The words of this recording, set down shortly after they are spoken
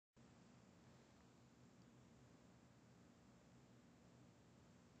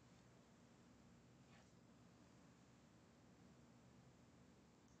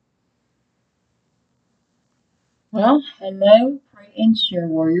Well, hello, pray and share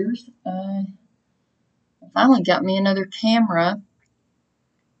warriors. I finally got me another camera.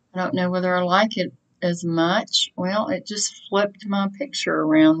 I don't know whether I like it as much. Well, it just flipped my picture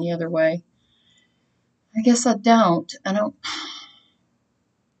around the other way. I guess I don't. I don't.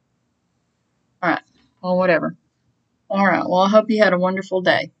 All right. Well, whatever. All right. Well, I hope you had a wonderful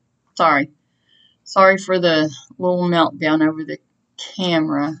day. Sorry. Sorry for the little meltdown over the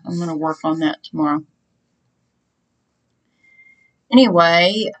camera. I'm going to work on that tomorrow.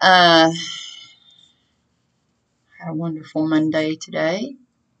 Anyway, had a wonderful Monday today.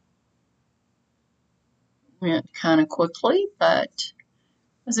 Went kind of quickly, but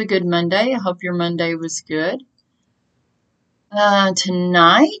it was a good Monday. I hope your Monday was good.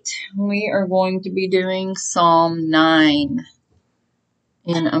 Tonight we are going to be doing Psalm 9.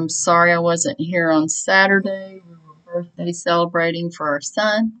 And I'm sorry I wasn't here on Saturday. We were birthday celebrating for our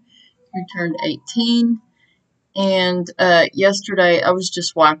son who turned 18. And yesterday I was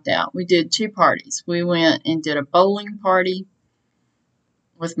just wiped out. We did two parties. We went and did a bowling party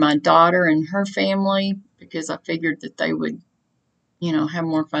with my daughter and her family because I figured that they would, have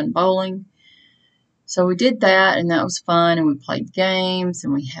more fun bowling. So we did that, and that was fun, and we played games,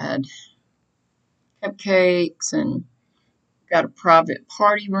 and we had cupcakes, and got a private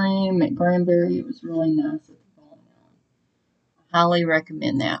party room at Granbury. It was really nice at the bowling alley. I highly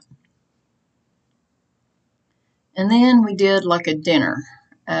recommend that. And then we did like a dinner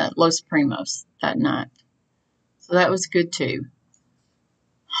at Los Primos that night. So that was good too.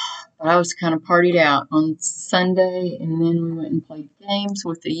 But I was kind of partied out on Sunday, and then we went and played games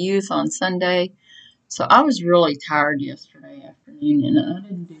with the youth on Sunday. So I was really tired yesterday afternoon, and I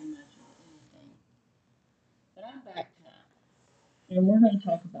didn't do much of anything. But I'm back tonight, and we're going to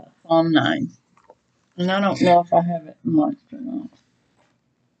talk about Psalm 9. And I don't know if I have it marked or not.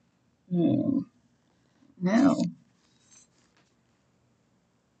 No. No.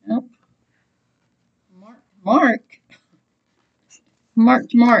 Nope. Mark.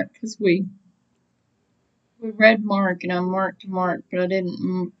 Mark, because we read Mark, and I marked Mark, but I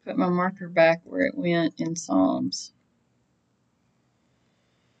didn't put my marker back where it went in Psalms.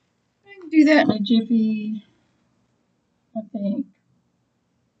 I can do that in a jiffy, I think.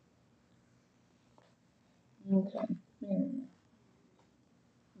 Okay, there.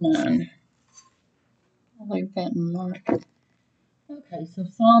 9. I'll leave that in Mark. Okay, so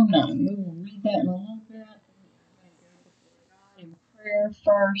Psalm 9. We will read that in a little bit. We're going to go before God in prayer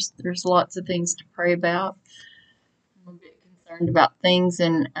first. There's lots of things to pray about. I'm a bit concerned about things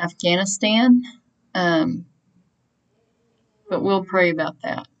in Afghanistan, but we'll pray about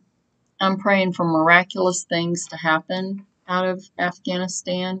that. I'm praying for miraculous things to happen out of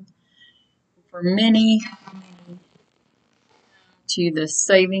Afghanistan, for many to the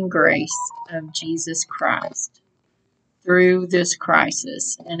saving grace of Jesus Christ through this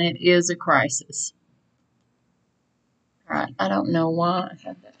crisis, and it is a crisis. Right, I don't know why I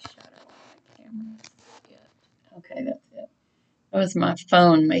had that shadow on my camera. Okay, that's it. That was my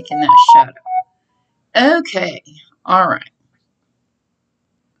phone making that shadow. Okay, all right.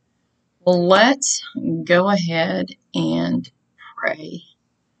 Well, let's go ahead and pray.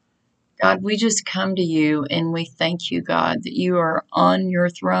 God, we just come to you and we thank you, God, that you are on your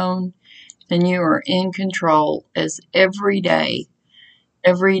throne and you are in control as every day,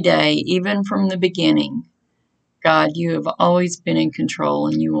 even from the beginning. God, you have always been in control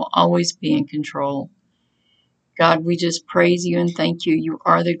and you will always be in control. God, we just praise you and thank you. You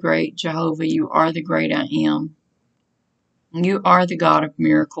are the great Jehovah. You are the great I am. You are the God of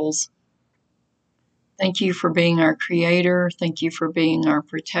miracles. Thank you for being our creator. Thank you for being our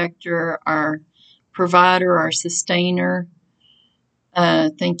protector, our provider, our sustainer.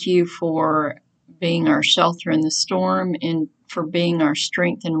 Thank you for being our shelter in the storm and for being our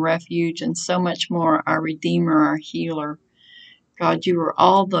strength and refuge and so much more, our redeemer, our healer. God, you are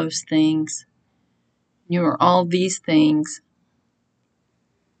all those things. You are all these things.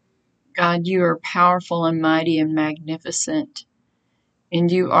 God, you are powerful and mighty and magnificent.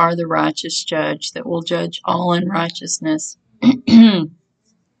 And you are the righteous judge that will judge all unrighteousness. But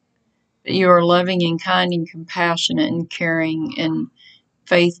you are loving and kind and compassionate and caring and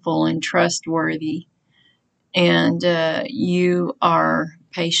faithful and trustworthy. And you are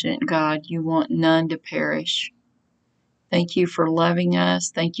patient, God. You want none to perish. Thank you for loving us.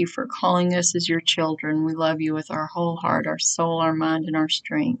 Thank you for calling us as your children. We love you with our whole heart, our soul, our mind, and our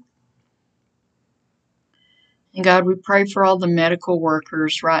strength. And God, we pray for all the medical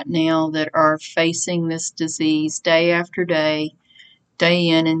workers right now that are facing this disease day after day, day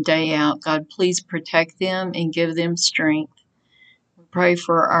in and day out. God, please protect them and give them strength. We Pray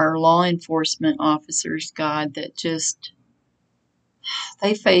for our law enforcement officers, God, that just,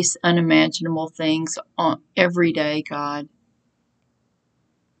 they face unimaginable things every day, God.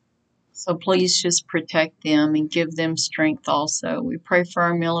 So please just protect them and give them strength also. We pray for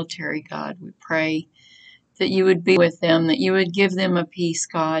our military, God. We pray that you would be with them, that you would give them a peace,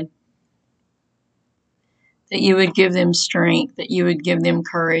 God, that you would give them strength, that you would give them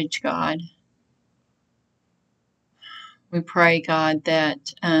courage, God. We pray, God,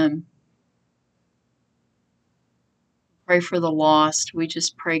 that pray for the lost. We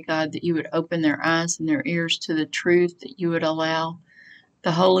just pray, God, that you would open their eyes and their ears to the truth, that you would allow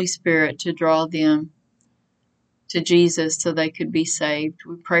the Holy Spirit to draw them to Jesus so they could be saved.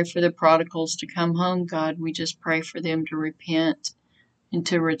 We pray for the prodigals to come home, God. We just pray for them to repent and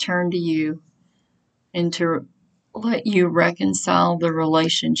to return to you and to let you reconcile the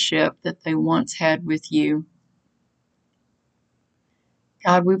relationship that they once had with you.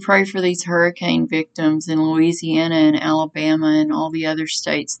 God, we pray for these hurricane victims in Louisiana and Alabama and all the other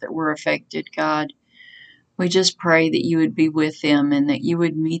states that were affected, God. We just pray that you would be with them and that you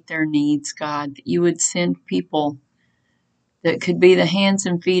would meet their needs, God, that you would send people that could be the hands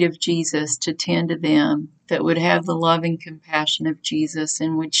and feet of Jesus to tend to them, that would have the loving compassion of Jesus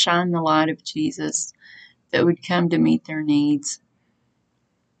and would shine the light of Jesus, that would come to meet their needs.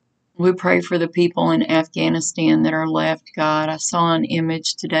 We pray for the people in Afghanistan that are left, God. I saw an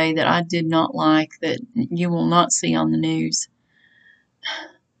image today that I did not like, that you will not see on the news.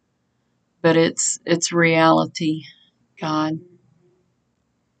 But it's reality, God.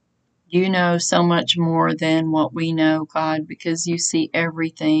 You know so much more than what we know, God, because you see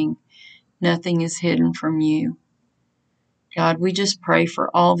everything. Nothing is hidden from you. God, we just pray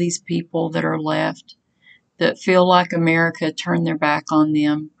for all these people that are left, that feel like America turned their back on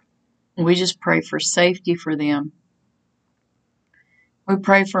them. We just pray for safety for them. We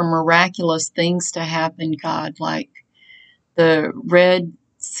pray for miraculous things to happen, God, like the Red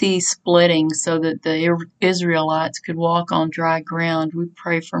Sea splitting so that the Israelites could walk on dry ground. We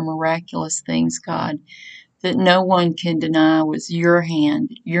pray for miraculous things, God, that no one can deny was your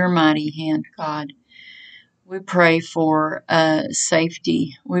hand, your mighty hand, God. We pray for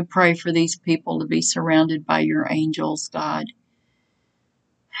safety. We pray for these people to be surrounded by your angels, God.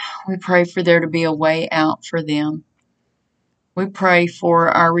 We pray for there to be a way out for them. We pray for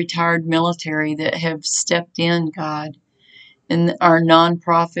our retired military that have stepped in, God, and our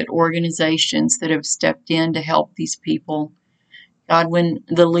nonprofit organizations that have stepped in to help these people. God, when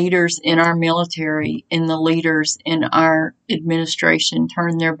the leaders in our military and the leaders in our administration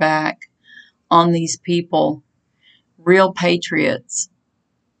turn their back on these people, real patriots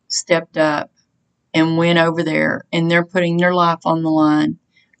stepped up and went over there, and they're putting their life on the line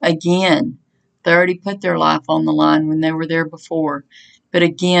again. They already put their life on the line when they were there before, but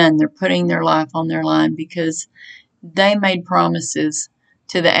again, they're putting their life on their line because they made promises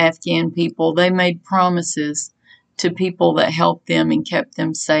to the Afghan people. They made promises to people that helped them and kept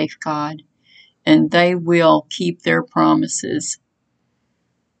them safe, God, and they will keep their promises.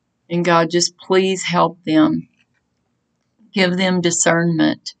 And God, just please help them. Give them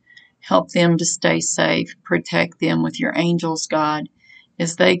discernment. Help them to stay safe. Protect them with your angels, God,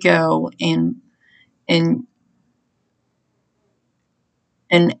 as they go and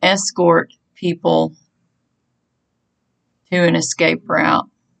escort people to an escape route.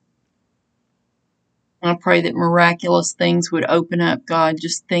 I pray that miraculous things would open up, God,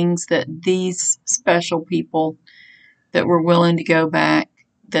 just things that these special people that were willing to go back,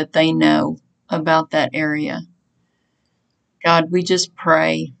 that they know about that area. God, we just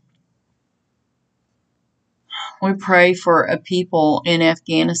pray. We pray for a people in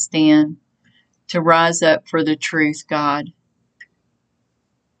Afghanistan to rise up for the truth, God.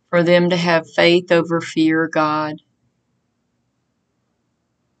 For them to have faith over fear, God.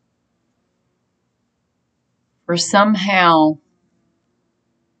 For somehow,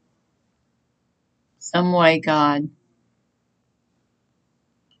 some way, God,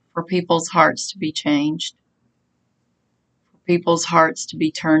 for people's hearts to be changed. For people's hearts to be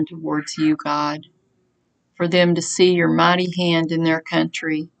turned towards you, God. For them to see your mighty hand in their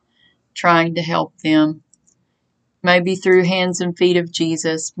country, trying to help them. Maybe through hands and feet of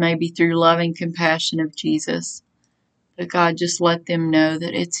Jesus, maybe through loving compassion of Jesus. But God, just let them know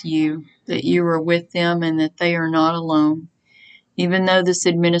that it's you, that you are with them and that they are not alone. Even though this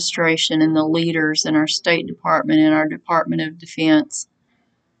administration and the leaders in our State Department and our Department of Defense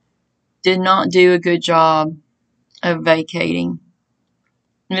did not do a good job of vacating,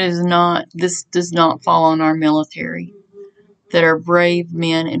 this does not fall on our military, that are brave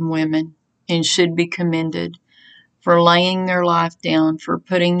men and women and should be commended for laying their life down, for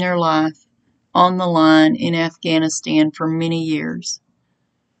putting their life on the line in Afghanistan for many years.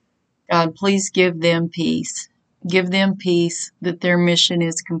 God, please give them peace. Give them peace that their mission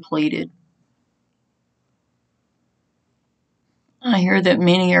is completed. I hear that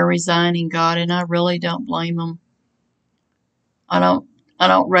many are resigning, God, and I really don't blame them. I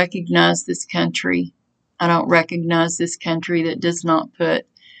don't recognize this country. I don't recognize this country that does not put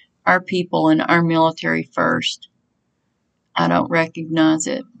our people and our military first. I don't recognize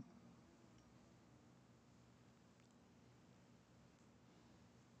it.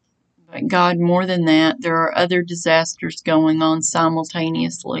 But God, more than that, there are other disasters going on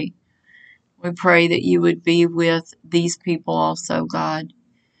simultaneously. We pray that you would be with these people also, God,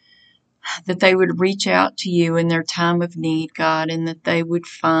 that they would reach out to you in their time of need, God, and that they would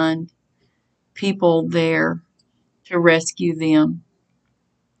find people there to rescue them,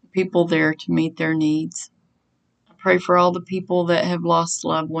 people there to meet their needs. I pray for all the people that have lost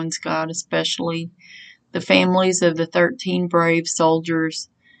loved ones, God, especially the families of the 13 brave soldiers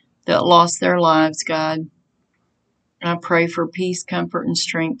that lost their lives, God. And I pray for peace, comfort, and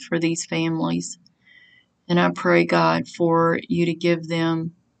strength for these families. And I pray, God, for you to give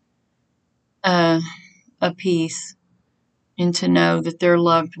them a peace and to know that their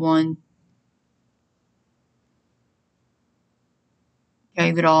loved one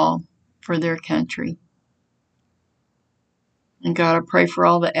gave it all for their country. And God, I pray for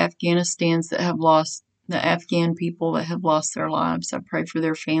all the Afghanistans that have lost, the Afghan people that have lost their lives. I pray for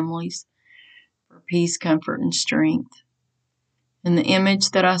their families, for peace, comfort, and strength. And the image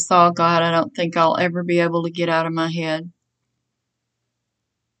that I saw, God, I don't think I'll ever be able to get out of my head.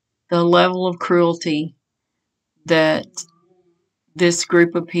 The level of cruelty that this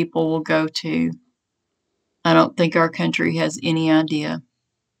group of people will go to, I don't think our country has any idea.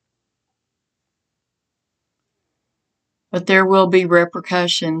 But there will be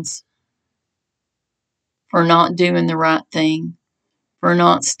repercussions for not doing the right thing, for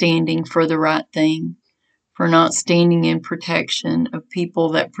not standing for the right thing, for not standing in protection of people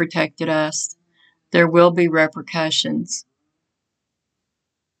that protected us. There will be repercussions.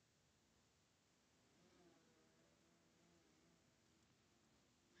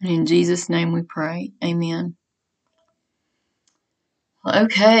 In Jesus' name we pray. Amen.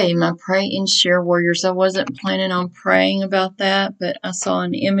 Okay, my pray and share warriors. I wasn't planning on praying about that, but I saw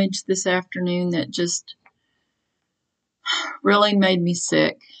an image this afternoon that just really made me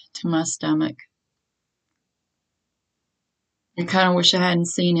sick to my stomach. I kind of wish I hadn't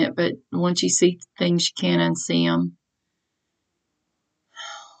seen it, but once you see things, you can't unsee them.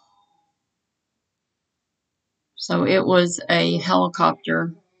 So it was a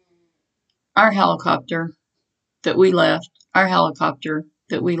helicopter, our helicopter that we left, our helicopter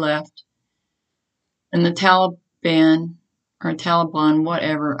that we left. And the Taliban, or Taliban,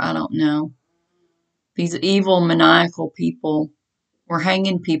 whatever, I don't know. These evil, maniacal people were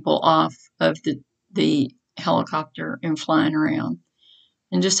hanging people off of the helicopter and flying around.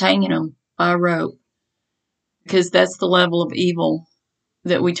 And just hanging them by a rope. Because that's the level of evil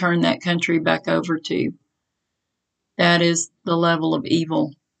that we turn that country back over to. That is the level of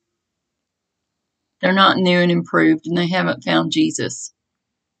evil. They're not new and improved, and they haven't found Jesus.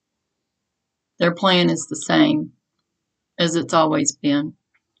 Their plan is the same as it's always been.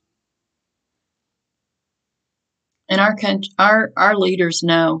 And our country, our leaders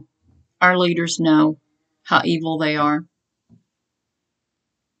know. Our leaders know how evil they are.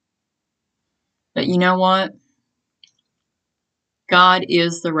 But you know what? God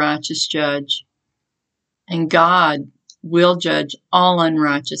is the righteous judge. And God will judge all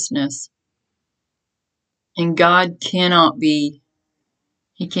unrighteousness. And God cannot be,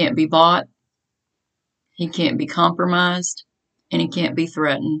 he can't be bought, he can't be compromised, and he can't be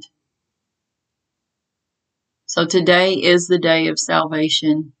threatened. So today is the day of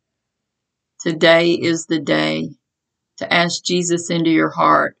salvation. Today is the day to ask Jesus into your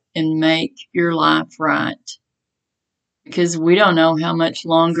heart and make your life right. Because we don't know how much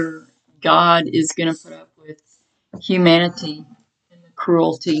longer God is going to put up with humanity and the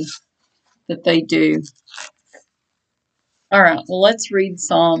cruelty that they do. All right, well, let's read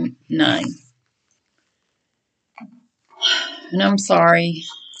Psalm 9. And I'm sorry,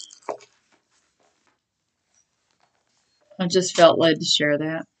 I just felt led to share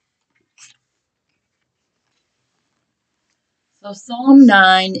that. So Psalm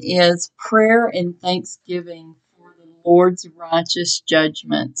 9 is prayer and thanksgiving for the Lord's righteous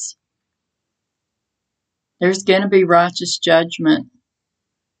judgments. There's going to be righteous judgment.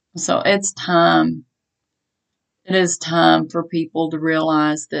 So it's time It is time for people to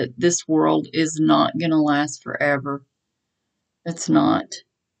realize that this world is not going to last forever. It's not.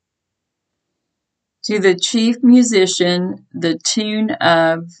 To the chief musician, the tune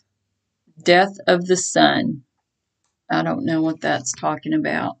of Death of the Sun. I don't know what that's talking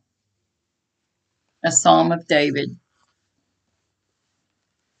about. A Psalm of David.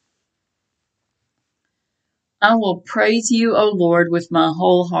 I will praise you, O Lord, with my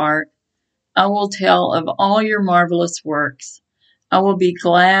whole heart. I will tell of all your marvelous works. I will be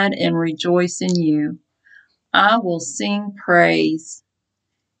glad and rejoice in you. I will sing praise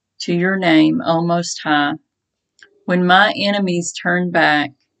to your name, O Most High. When my enemies turn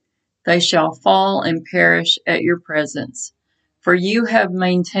back, they shall fall and perish at your presence. For you have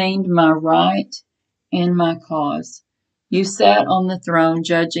maintained my right and my cause. You sat on the throne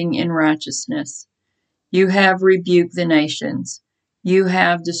judging in righteousness. You have rebuked the nations. You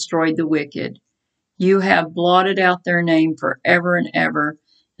have destroyed the wicked. You have blotted out their name forever and ever.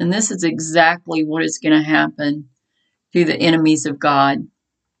 And this is exactly what is going to happen to the enemies of God.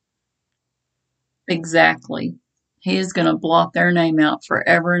 Exactly. He is going to blot their name out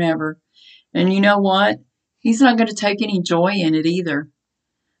forever and ever. And you know what? He's not going to take any joy in it either,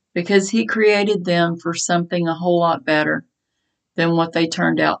 because he created them for something a whole lot better than what they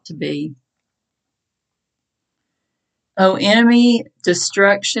turned out to be. O enemy,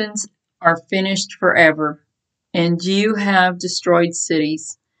 destructions are finished forever, and you have destroyed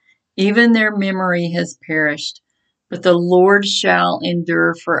cities. Even their memory has perished, but the Lord shall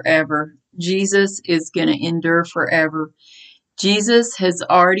endure forever. Jesus is going to endure forever. Jesus has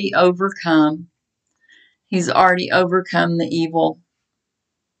already overcome. He's already overcome the evil.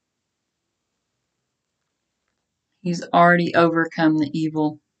 He's already overcome the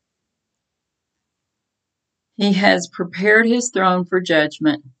evil. He has prepared his throne for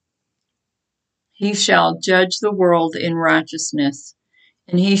judgment. He shall judge the world in righteousness,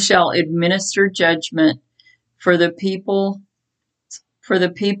 and he shall administer judgment for the peoples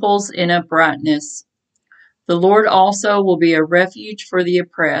in uprightness. The Lord also will be a refuge for the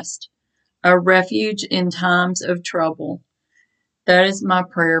oppressed, a refuge in times of trouble. That is my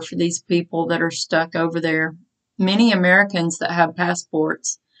prayer for these people that are stuck over there. Many Americans that have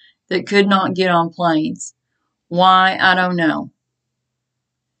passports that could not get on planes. Why? I don't know.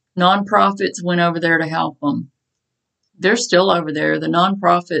 Nonprofits went over there to help them. They're still over there. The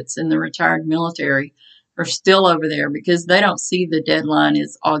nonprofits and the retired military are still over there because they don't see the deadline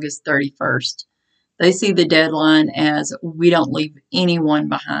as August 31st. They see the deadline as we don't leave anyone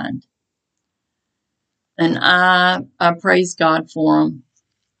behind. And I praise God for them.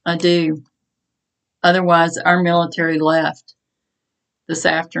 I do. Otherwise, our military left this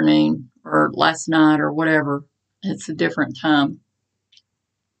afternoon or last night or whatever. It's a different time.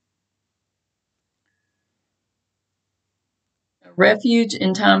 A refuge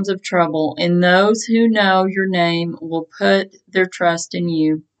in times of trouble, and those who know your name will put their trust in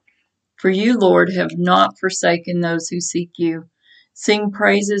you. For you, Lord, have not forsaken those who seek you. Sing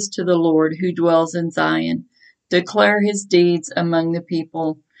praises to the Lord who dwells in Zion. Declare his deeds among the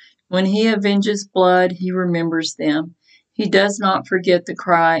people. When he avenges blood, he remembers them. He does not forget the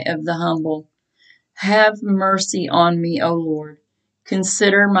cry of the humble. Have mercy on me, O Lord.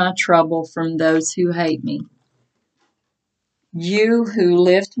 Consider my trouble from those who hate me. You who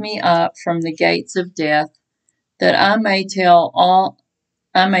lift me up from the gates of death, that I may tell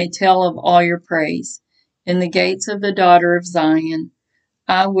of all your praise. In the gates of the daughter of Zion,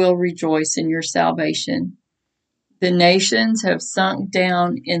 I will rejoice in your salvation. The nations have sunk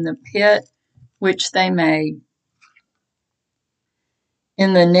down in the pit which they made.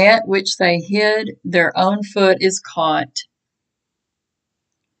 In the net which they hid, their own foot is caught.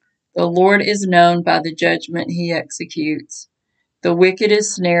 The Lord is known by the judgment he executes. The wicked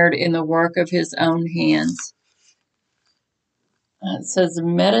is snared in the work of his own hands. It says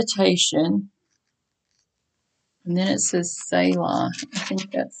meditation, and then it says Selah. I think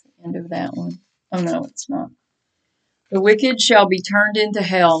that's the end of that one. Oh, no, it's not. The wicked shall be turned into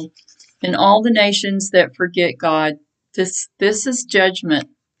hell, and all the nations that forget God. This is judgment.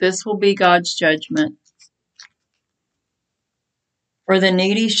 This will be God's judgment. For the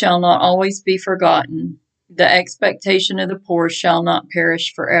needy shall not always be forgotten. The expectation of the poor shall not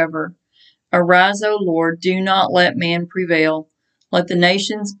perish forever. Arise, O Lord, do not let man prevail. Let the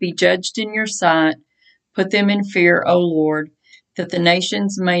nations be judged in your sight. Put them in fear, O Lord, that the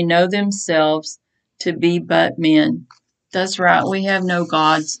nations may know themselves to be but men. That's right, we have no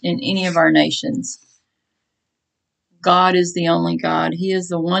gods in any of our nations. God is the only God. He is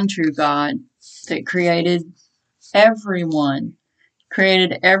the one true God that created everyone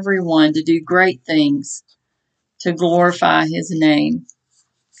to do great things, to glorify his name.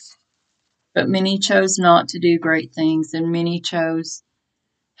 But many chose not to do great things, and many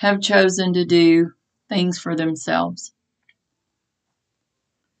have chosen to do things for themselves.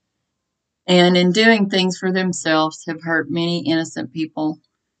 And in doing things for themselves have hurt many innocent people,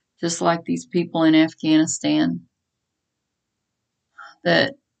 just like these people in Afghanistan.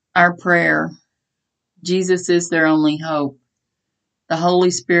 That our prayer, Jesus is their only hope. The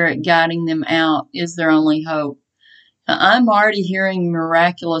Holy Spirit guiding them out is their only hope. Now, I'm already hearing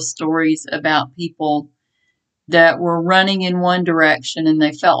miraculous stories about people that were running in one direction and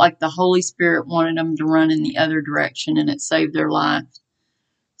they felt like the Holy Spirit wanted them to run in the other direction and it saved their life.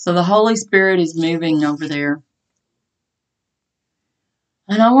 So the Holy Spirit is moving over there.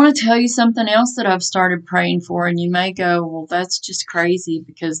 And I want to tell you something else that I've started praying for, and you may go, well, that's just crazy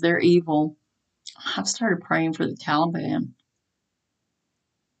because they're evil. I've started praying for the Taliban,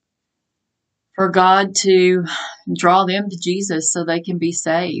 for God to draw them to Jesus so they can be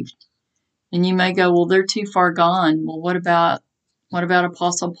saved. And you may go, well, they're too far gone. Well, what about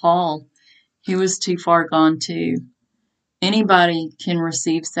Apostle Paul? He was too far gone too. Anybody can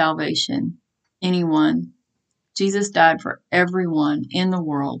receive salvation. Anyone. Jesus died for everyone in the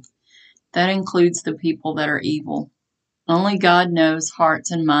world. That includes the people that are evil. Only God knows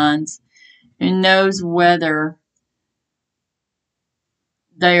hearts and minds and knows whether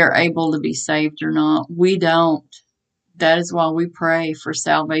they are able to be saved or not. We don't. That is why we pray for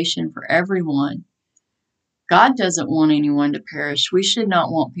salvation for everyone. God doesn't want anyone to perish. We should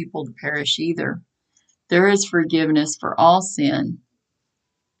not want people to perish either. There is forgiveness for all sin.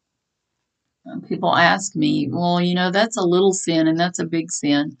 People ask me, well, that's a little sin and that's a big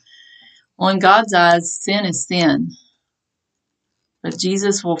sin. Well, in God's eyes, sin is sin. But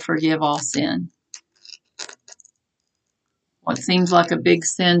Jesus will forgive all sin. What seems like a big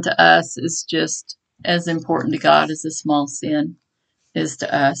sin to us is just as important to God as a small sin is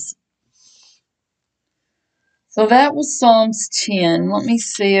to us. So that was Psalms 10. Let me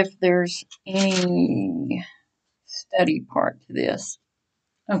see if there's any study part to this.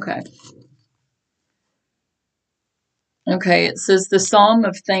 Okay, it says the Psalm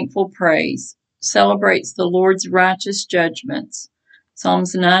of Thankful Praise celebrates the Lord's righteous judgments.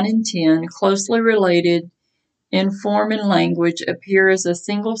 Psalms 9 and 10, closely related in form and language, appear as a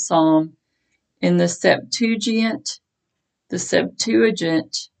single psalm in the Septuagint,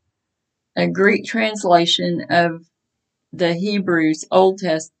 a Greek translation of the Hebrew Old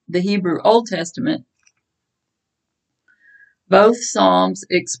Testament. Both psalms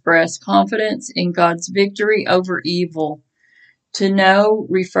express confidence in God's victory over evil. To know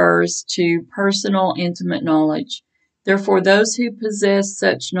refers to personal, intimate knowledge. Therefore, those who possess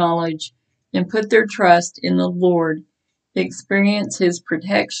such knowledge and put their trust in the Lord experience his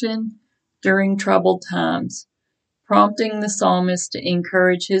protection during troubled times, prompting the psalmist to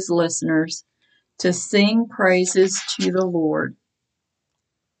encourage his listeners to sing praises to the Lord.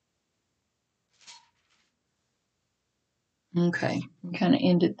 Okay, I'm kind of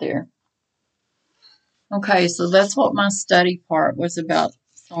ended there. Okay, so that's what my study part was about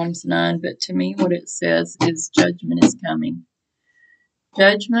Psalms 9, but to me what it says is judgment is coming.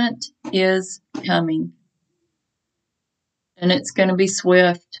 Judgment is coming. And it's going to be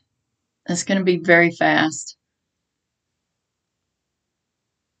swift. It's going to be very fast.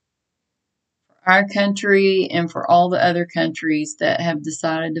 For our country and for all the other countries that have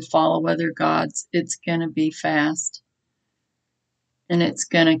decided to follow other gods, it's going to be fast. And it's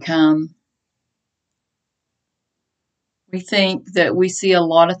going to come. We think that we see a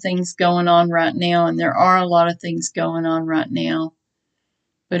lot of things going on right now, and there are a lot of things going on right now,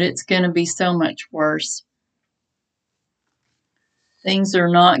 but it's going to be so much worse. We're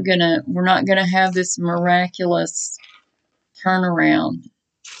not going to have this miraculous turnaround.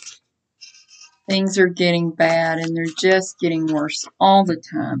 Things are getting bad, and they're just getting worse all the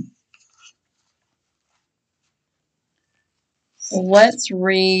time. So let's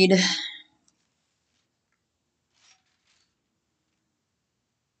read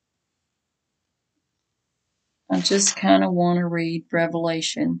I just kind of want to read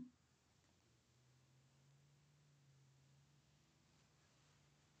Revelation.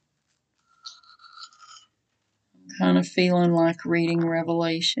 I'm kind of feeling like reading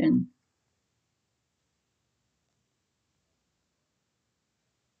Revelation.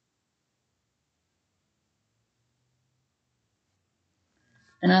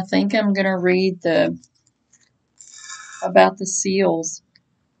 And I think I'm going to read about the seals.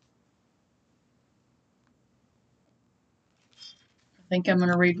 I think I'm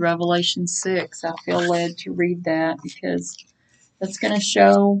going to read Revelation 6. I feel led to read that because that's going to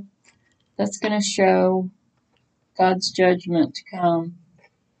show God's judgment to come.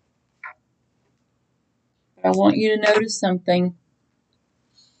 But I want you to notice something.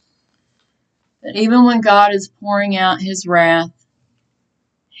 That even when God is pouring out his wrath,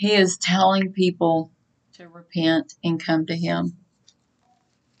 he is telling people to repent and come to him.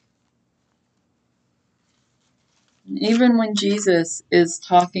 And even when Jesus is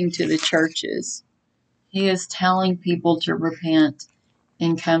talking to the churches, he is telling people to repent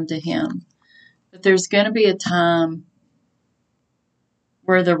and come to him. But there's going to be a time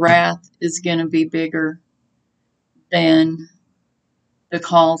where the wrath is going to be bigger than the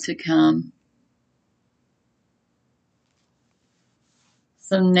call to come.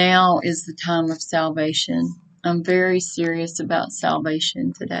 So now is the time of salvation. I'm very serious about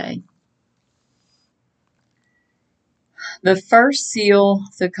salvation today. The first seal,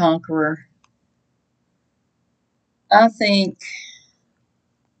 the conqueror. I think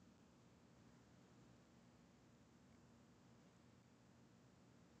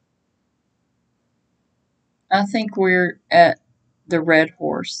we're at the red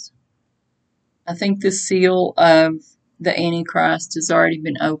horse. I think the seal of the Antichrist has already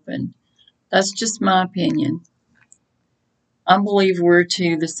been opened. That's just my opinion. I believe we're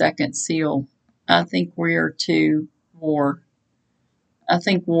to the second seal. I think we're to war. I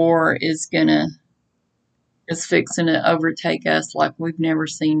think war is fixing to overtake us like we've never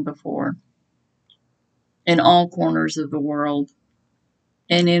seen before. In all corners of the world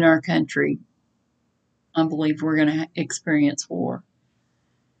and in our country, I believe we're going to experience war.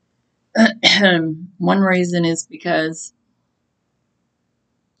 One reason is because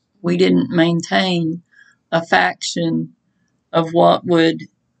we didn't maintain a faction of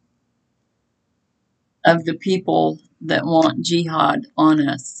of the people that want jihad on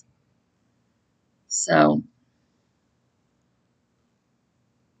us. So,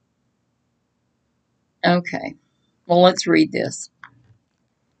 okay. Well, let's read this.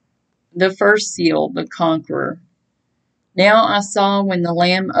 The first seal, the conqueror. Now I saw when the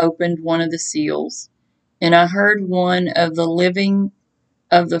Lamb opened one of the seals, and I heard one of the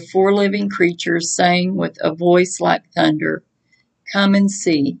 4 living creatures saying with a voice like thunder, "Come and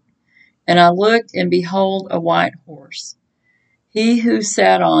see." And I looked, and behold, a white horse. He who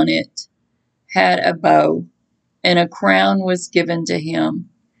sat on it had a bow, and a crown was given to him.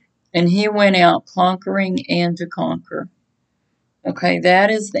 And he went out conquering and to conquer. Okay,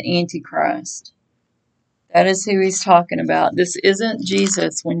 that is the Antichrist. That is who he's talking about. This isn't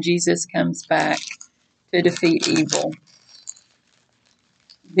Jesus when Jesus comes back to defeat evil.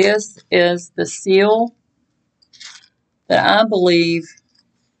 This is the seal that I believe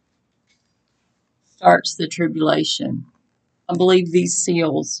starts the tribulation. I believe these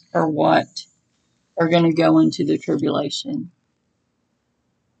seals are what are going to go into the tribulation.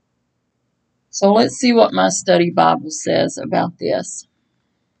 So let's see what my study Bible says about this.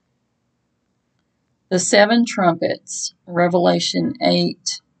 The 7 trumpets, Revelation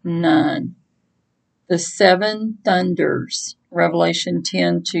 8:9. The 7 thunders, Revelation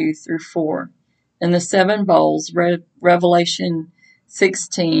 10:2-4. And the 7 bowls, Revelation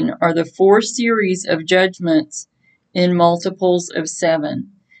 16, are the 4 series of judgments in multiples of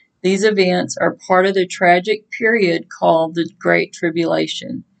 7. These events are part of the tragic period called the Great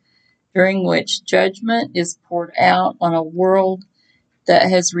Tribulation, during which judgment is poured out on a world that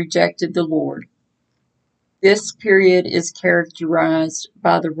has rejected the Lord. This period is characterized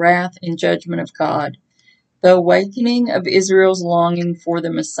by the wrath and judgment of God, the awakening of Israel's longing for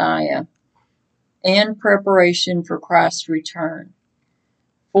the Messiah, and preparation for Christ's return.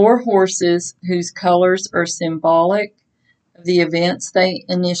 4 horses, whose colors are symbolic of the events they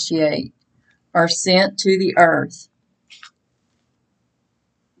initiate, are sent to the earth.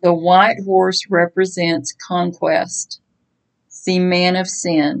 The white horse represents conquest. See man of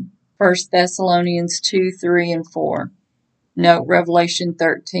sin, 1 Thessalonians 2:3-4. Note Revelation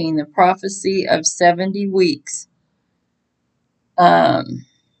 13, the prophecy of 70 weeks. And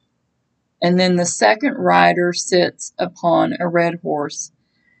then the second rider sits upon a red horse,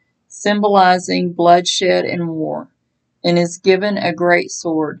 symbolizing bloodshed and war, and is given a great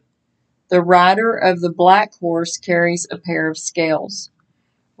sword. The rider of the black horse carries a pair of scales,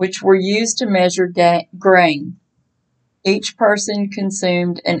 which were used to measure grain. Each person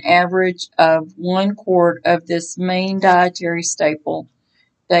consumed an average of 1 quart of this main dietary staple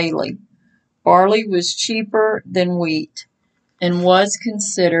daily. Barley was cheaper than wheat and was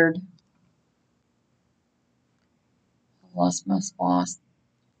considered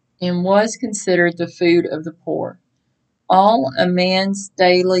the food of the poor. All a man's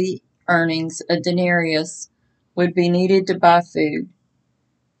daily earnings, a denarius, would be needed to buy food.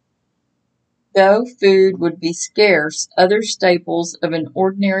 Though food would be scarce, other staples of an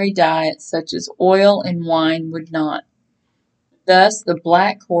ordinary diet, such as oil and wine, would not. Thus, the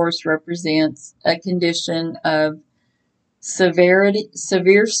black horse represents a condition of severe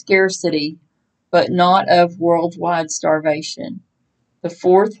scarcity, but not of worldwide starvation. The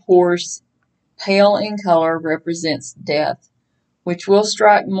fourth horse, pale in color, represents death, which will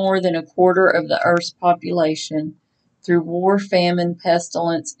strike more than a quarter of the earth's population through war, famine,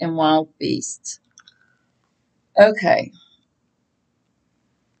 pestilence, and wild beasts. Okay,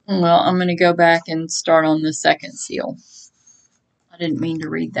 well, I'm going to go back and start on the second seal. I didn't mean to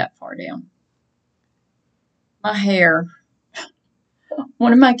read that far down. My hair,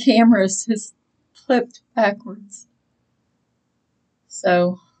 one of my cameras has flipped backwards.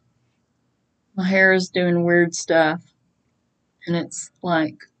 So my hair is doing weird stuff. And it's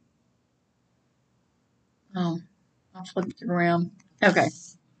like, oh, I flipped it around. Okay.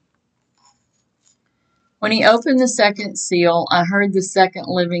 When he opened the second seal, I heard the second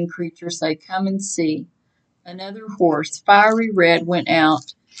living creature say, "Come and see." Another horse, fiery red, went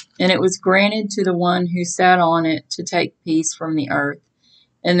out, and it was granted to the one who sat on it to take peace from the earth,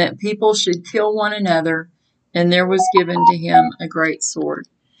 and that people should kill one another, and there was given to him a great sword.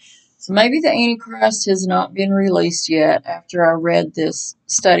 So maybe the Antichrist has not been released yet after I read this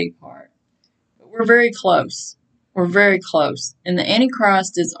study part. But we're very close. We're very close. And the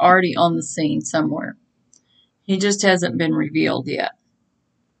Antichrist is already on the scene somewhere. He just hasn't been revealed yet.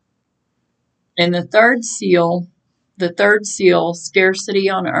 And the third seal, scarcity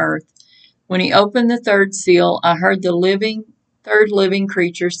on earth. When he opened the third seal, I heard the third living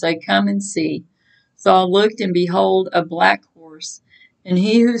creature say, "Come and see." So I looked, and behold, a black horse, and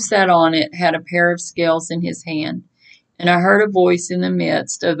he who sat on it had a pair of scales in his hand. And I heard a voice in the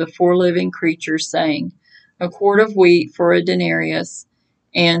midst of the four living creatures saying, "A quart of wheat for a denarius,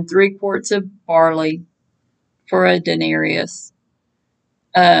 and 3 quarts of barley for a denarius.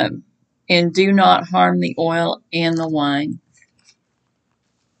 And do not harm the oil and the wine."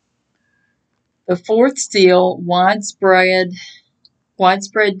 The fourth seal, widespread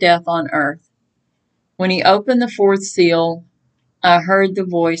death on earth. When he opened the fourth seal, I heard the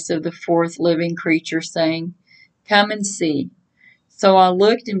voice of the fourth living creature saying, "Come and see." So I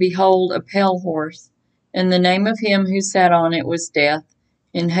looked, and behold, a pale horse, and the name of him who sat on it was Death,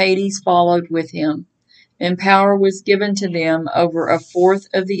 and Hades followed with him. And power was given to them over a fourth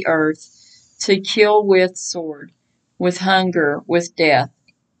of the earth to kill with sword, with hunger, with death,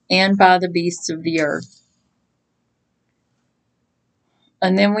 and by the beasts of the earth.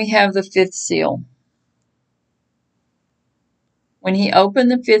 And then we have the fifth seal. When he opened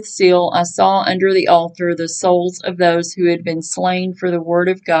the fifth seal, I saw under the altar the souls of those who had been slain for the word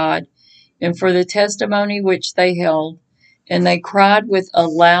of God and for the testimony which they held. And they cried with a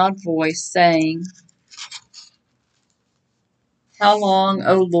loud voice, saying, "How long,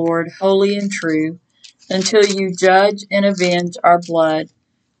 O Lord, holy and true, until you judge and avenge our blood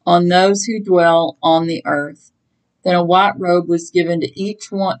on those who dwell on the earth?" Then a white robe was given to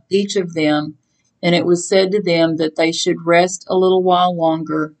each of them, and it was said to them that they should rest a little while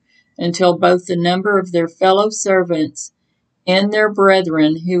longer, until both the number of their fellow servants and their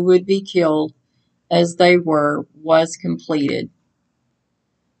brethren who would be killed as they were was completed.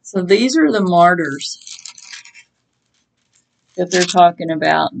 So these are the martyrs that they're talking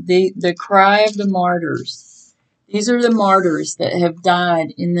about, the cry of the martyrs. These are the martyrs that have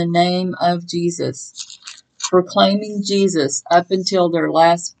died in the name of Jesus, proclaiming Jesus up until their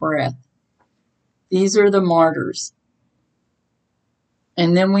last breath. These are the martyrs.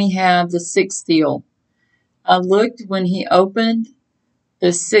 And then we have the sixth seal. I looked when he opened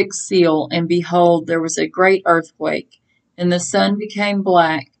the sixth seal, and behold, there was a great earthquake, and the sun became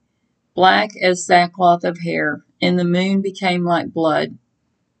black, black as sackcloth of hair, and the moon became like blood,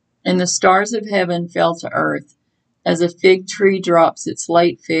 and the stars of heaven fell to earth, as a fig tree drops its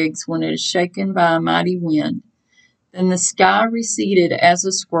late figs when it is shaken by a mighty wind. Then the sky receded as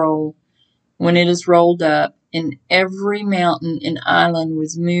a scroll when it is rolled up, and every mountain and island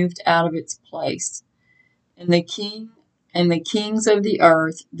was moved out of its place. And the kings of the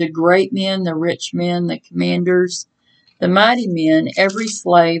earth, the great men, the rich men, the commanders, the mighty men, every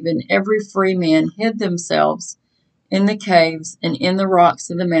slave and every free man hid themselves in the caves and in the rocks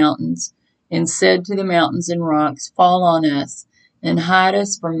of the mountains, and said to the mountains and rocks, "Fall on us, and hide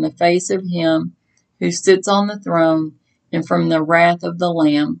us from the face of him who sits on the throne, and from the wrath of the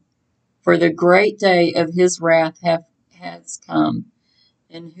Lamb. For the great day of his wrath has come,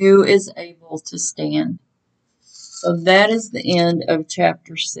 and who is able to stand?" So that is the end of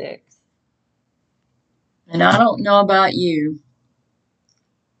chapter 6. And I don't know about you,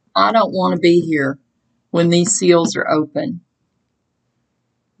 I don't want to be here when these seals are open.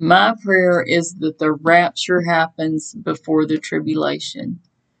 My prayer is that the rapture happens before the tribulation.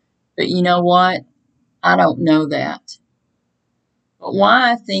 But you know what? I don't know that. But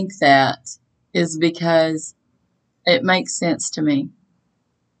why I think that is because it makes sense to me.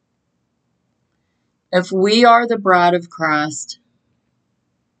 If we are the bride of Christ,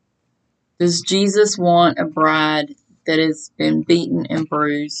 does Jesus want a bride that has been beaten and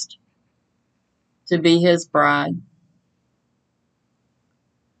bruised to be his bride?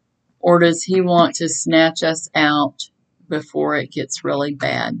 Or does he want to snatch us out before it gets really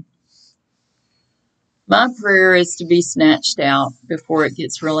bad? My prayer is to be snatched out before it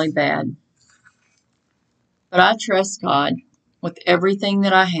gets really bad. But I trust God with everything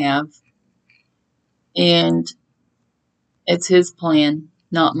that I have, and it's his plan,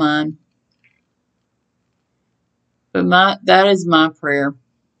 not mine. But that is my prayer.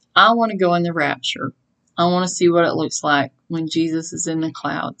 I want to go in the rapture. I want to see what it looks like when Jesus is in the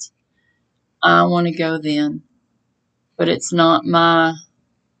clouds. I want to go then. But it's not my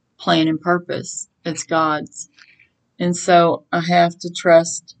plan and purpose. It's God's. And so I have to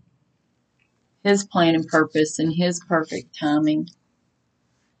trust his plan and purpose and his perfect timing.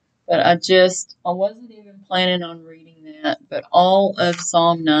 But I wasn't even planning on reading that, but all of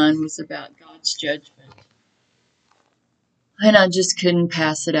Psalm 9 was about God's judgment. And I just couldn't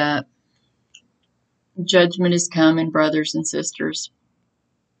pass it up. Judgment is coming, brothers and sisters.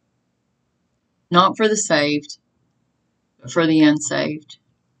 Not for the saved, but for the unsaved.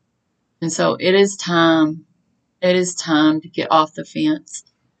 And so it is time. It is time to get off the fence.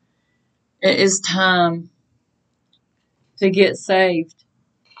 It is time to get saved.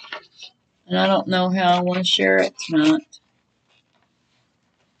 And I don't know how I want to share it tonight.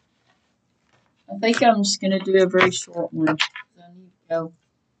 I think I'm just going to do a very short one. I need to go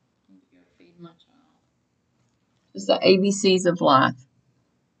feed my child. It's the ABCs of life.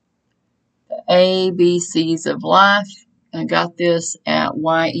 The ABCs of life. I got this at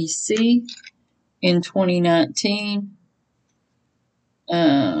YEC in 2019.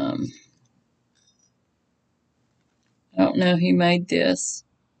 I don't know who made this.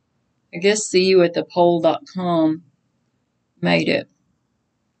 I guess seeyouatthepole.com made it.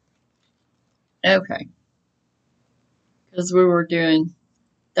 Okay. Because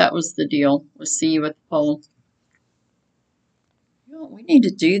that was the deal with See You at the Pole. You know, we need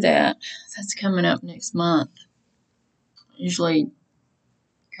to do that. That's coming up next month. Usually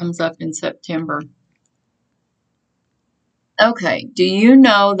comes up in September. Okay, do you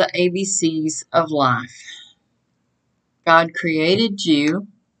know the ABCs of life? God created you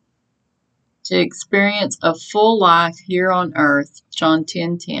to experience a full life here on earth, John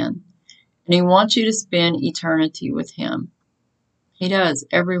 10:10. And he wants you to spend eternity with him. He does,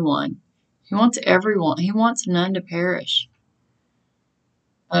 everyone. He wants everyone. He wants none to perish.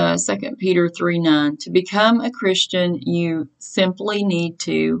 2 Peter 3:9. To become a Christian, you simply need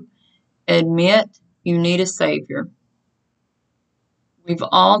to admit you need a Savior. We've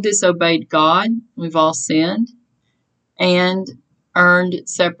all disobeyed God. We've all sinned and earned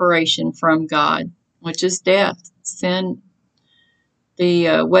separation from God, which is death. Sin.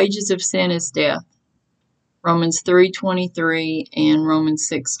 The wages of sin is death. Romans 3:23 and Romans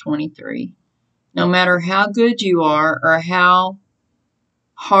 6:23. No matter how good you are or how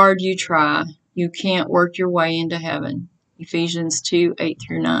hard you try, you can't work your way into heaven. Ephesians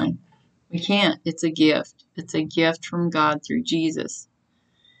 2:8-9. We can't. It's a gift. It's a gift from God through Jesus.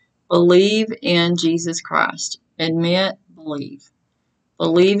 Believe in Jesus Christ. Admit, believe.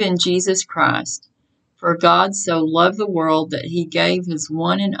 Believe in Jesus Christ. For God so loved the world that he gave his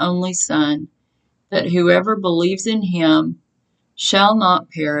one and only Son, that whoever believes in him shall not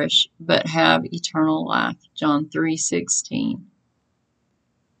perish, but have eternal life. John 3:16.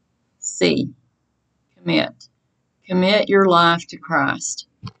 C. Commit. Commit your life to Christ.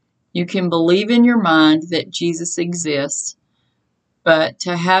 You can believe in your mind that Jesus exists, but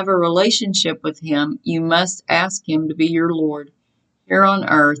to have a relationship with him, you must ask him to be your Lord here on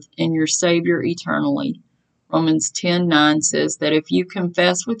earth and your Savior eternally. Romans 10:9 says that if you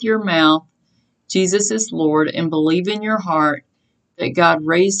confess with your mouth Jesus is Lord and believe in your heart that God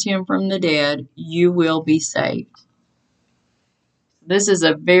raised him from the dead, you will be saved. This is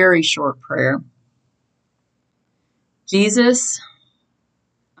a very short prayer. Jesus,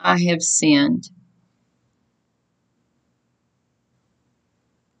 I have sinned.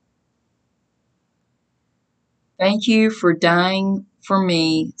 Thank you for dying for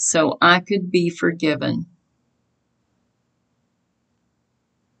me so I could be forgiven.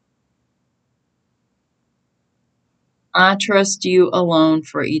 I trust you alone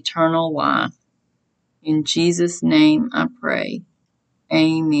for eternal life. In Jesus' name I pray.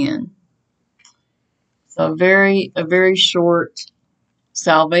 Amen. So a very short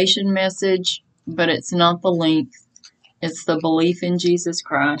salvation message, but it's not the length. It's the belief in Jesus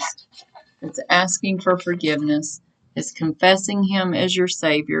Christ. It's asking for forgiveness. It's confessing Him as your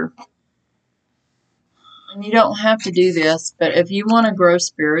Savior. And you don't have to do this, but if you want to grow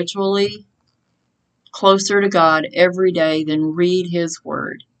spiritually closer to God every day, then read His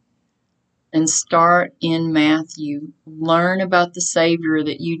Word and start in Matthew. Learn about the Savior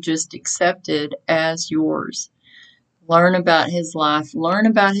that you just accepted as yours. Learn about His life. Learn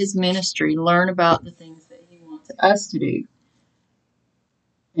about His ministry. Learn about the things that He wants us to do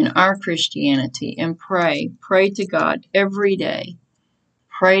in our Christianity, and pray. Pray to God every day.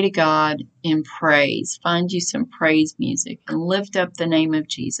 Pray to God in praise. Find you some praise music and lift up the name of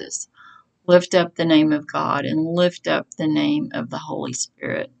Jesus. Lift up the name of God and lift up the name of the Holy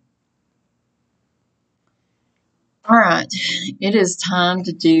Spirit. All right, it is time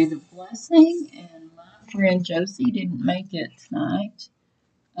to do the blessing, and my friend Josie didn't make it tonight.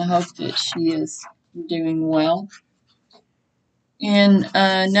 I hope that she is doing well. In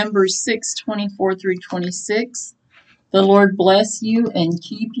Numbers 6:24 through 26, the Lord bless you and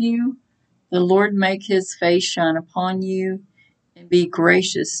keep you. The Lord make His face shine upon you and be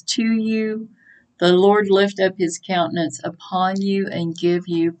gracious to you. The Lord lift up His countenance upon you and give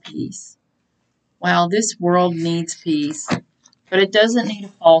you peace. Wow, this world needs peace, but it doesn't need a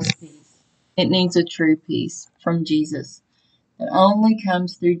false peace. It needs a true peace from Jesus that only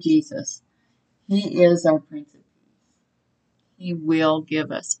comes through Jesus. He is our Prince of Peace. He will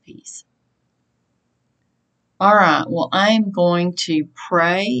give us peace. All right, well, I'm going to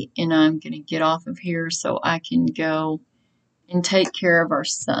pray and I'm going to get off of here so I can go and take care of our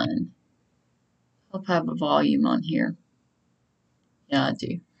son. Hope I have a volume on here. Yeah, I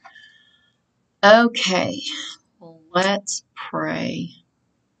do. Okay, well, let's pray.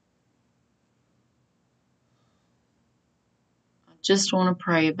 I just want to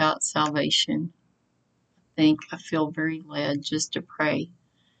pray about salvation. I feel very led just to pray.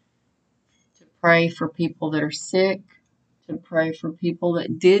 To pray for people that are sick. To pray for people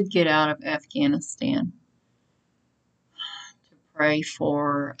that did get out of Afghanistan. To pray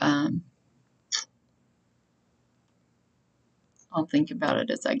for, I'll think about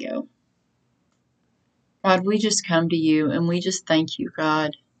it as I go. God, we just come to you and we just thank you,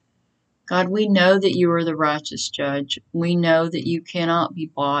 God. God, we know that you are the righteous judge. We know that you cannot be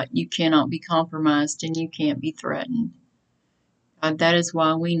bought, you cannot be compromised, and you can't be threatened. God, that is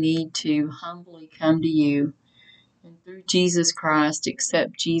why we need to humbly come to you and through Jesus Christ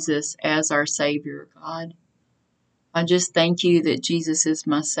accept Jesus as our Savior, God. I just thank you that Jesus is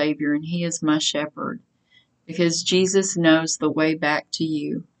my Savior and He is my shepherd because Jesus knows the way back to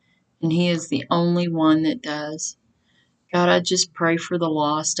you and He is the only one that does. God, I just pray for the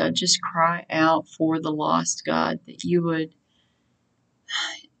lost. I just cry out for the lost, God, that you would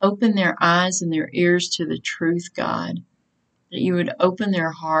open their eyes and their ears to the truth, God, that you would open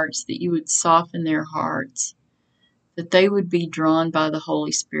their hearts, that you would soften their hearts, that they would be drawn by the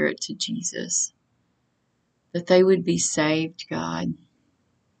Holy Spirit to Jesus, that they would be saved, God.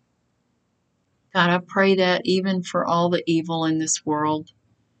 God, I pray that even for all the evil in this world,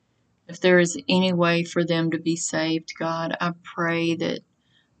 if there is any way for them to be saved, God, I pray that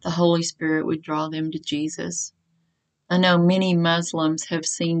the Holy Spirit would draw them to Jesus. I know many Muslims have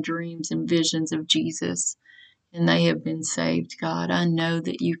seen dreams and visions of Jesus and they have been saved, God. I know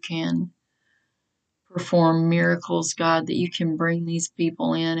that you can perform miracles, God, that you can bring these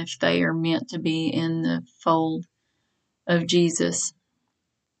people in if they are meant to be in the fold of Jesus.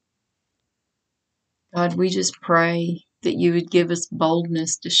 God, we just pray that you would give us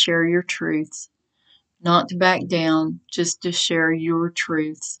boldness to share your truths, not to back down, just to share your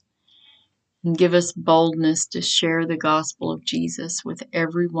truths. And give us boldness to share the gospel of Jesus with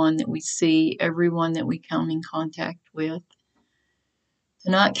everyone that we see, everyone that we come in contact with.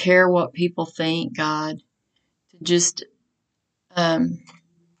 To not care what people think, God. To just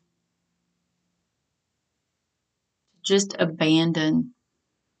abandon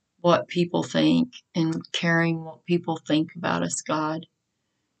what people think and caring what people think about us, God.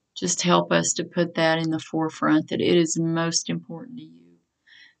 Just help us to put that in the forefront, that it is most important to you.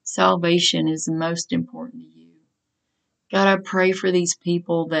 Salvation is most important to you. God, I pray for these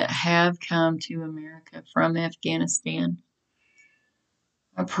people that have come to America from Afghanistan.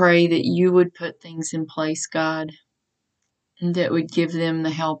 I pray that you would put things in place, God, and that would give them the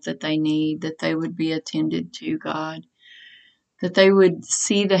help that they need, that they would be attended to, God. that they would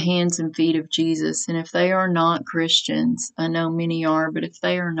see the hands and feet of Jesus. And if they are not Christians, I know many are, but if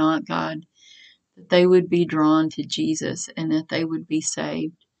they are not, God, that they would be drawn to Jesus and that they would be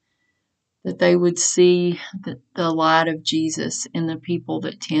saved, that they would see the light of Jesus in the people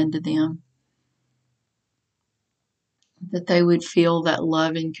that tend to them, that they would feel that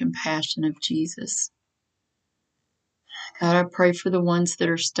love and compassion of Jesus. God, I pray for the ones that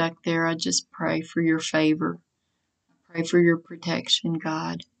are stuck there. I just pray for your favor. I pray for your protection,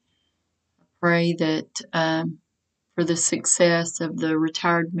 God. I pray that for the success of the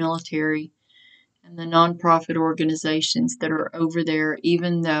retired military and the nonprofit organizations that are over there,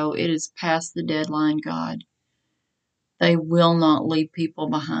 even though it is past the deadline, God. They will not leave people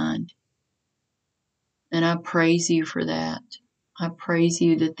behind. And I praise you for that. I praise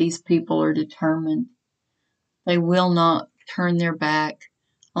you that these people are determined. They will not turn their back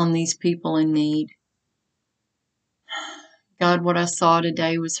on these people in need. God, what I saw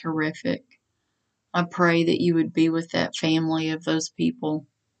today was horrific. I pray that you would be with that family of those people,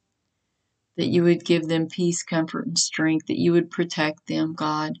 that you would give them peace, comfort, and strength, that you would protect them,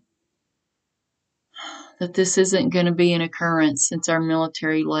 God, that this isn't going to be an occurrence since our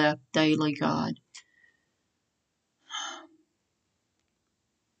military left daily, God.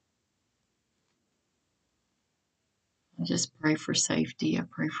 I just pray for safety. I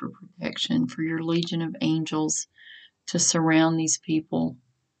pray for protection, for your legion of angels to surround these people,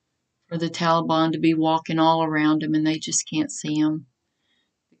 for the Taliban to be walking all around them and they just can't see them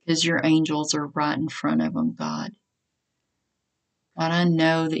because your angels are right in front of them, God. God, I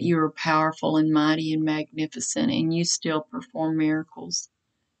know that you are powerful and mighty and magnificent and you still perform miracles.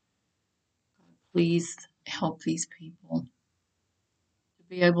 Please help these people to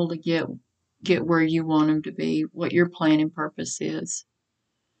be able to get where you want them to be, what your plan and purpose is.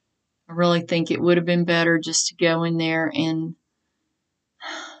 I really think it would have been better just to go in there and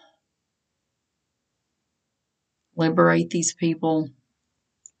liberate these people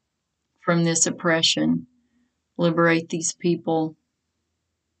from this oppression, liberate these people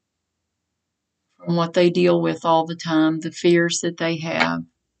from what they deal with all the time, the fears that they have,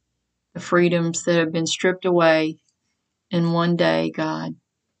 the freedoms that have been stripped away in one day, God.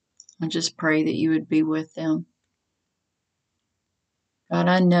 I just pray that you would be with them. God,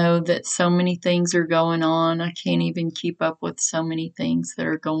 I know that so many things are going on. I can't even keep up with so many things that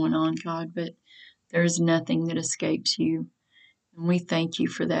are going on, God, but there's nothing that escapes you. And we thank you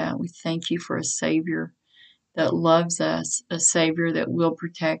for that. We thank you for a Savior that loves us, a Savior that will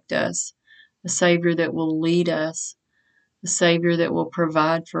protect us, a Savior that will lead us, a Savior that will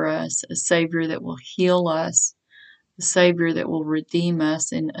provide for us, a Savior that will heal us, a Savior that will redeem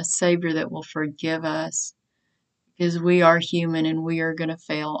us, and a Savior that will forgive us. Because we are human and we are going to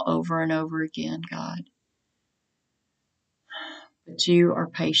fail over and over again, God. But you are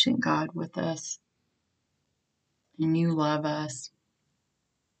patient, God, with us, and you love us.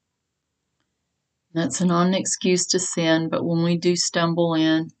 That's not an excuse to sin, but when we do stumble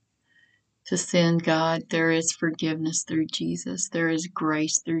in to sin, God, there is forgiveness through Jesus. There is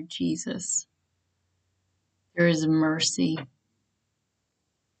grace through Jesus. There is mercy,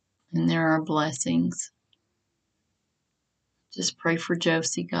 and there are blessings. Just pray for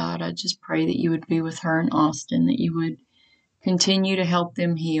Josie, God. I just pray that you would be with her in Austin, that you would continue to help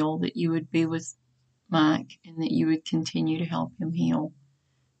them heal, that you would be with Mike, and that you would continue to help him heal.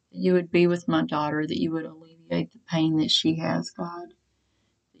 That you would be with my daughter, that you would alleviate the pain that she has, God.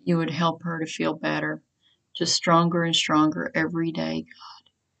 That you would help her to feel better, just stronger and stronger every day, God.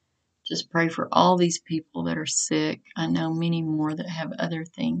 Just pray for all these people that are sick. I know many more that have other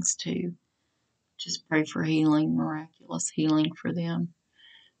things too. Just pray for healing, miraculous healing for them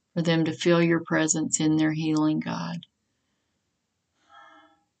to feel your presence in their healing, God.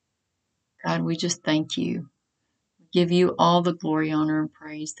 God, we just thank you. We give you all the glory, honor, and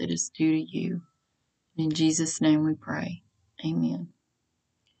praise that is due to you. In Jesus' name we pray. Amen.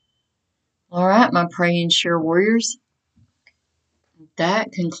 All right, my pray and share warriors.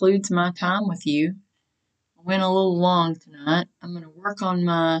 That concludes my time with you. I went a little long tonight. I'm going to work on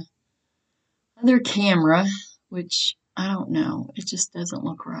my other camera, which I don't know. It just doesn't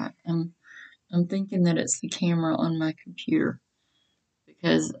look right. I'm thinking that it's the camera on my computer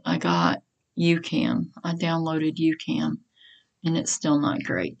because I got UCam. I downloaded UCam and it's still not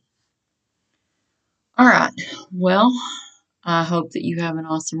great. All right. Well, I hope that you have an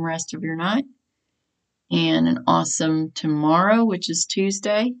awesome rest of your night and an awesome tomorrow, which is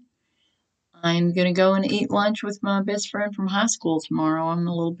Tuesday. I'm going to go and eat lunch with my best friend from high school tomorrow. I'm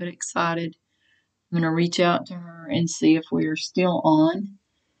a little bit excited. I'm going to reach out to her and see if we are still on.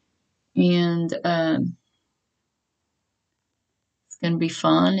 And going to be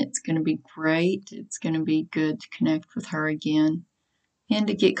fun. It's going to be great. It's going to be good to connect with her again and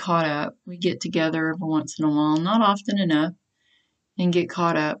to get caught up. We get together every once in a while, not often enough, and get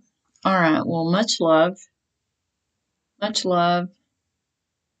caught up. All right. Well, much love,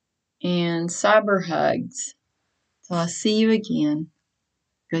 and cyber hugs. Till I see you again.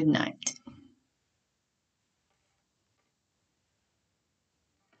 Good night.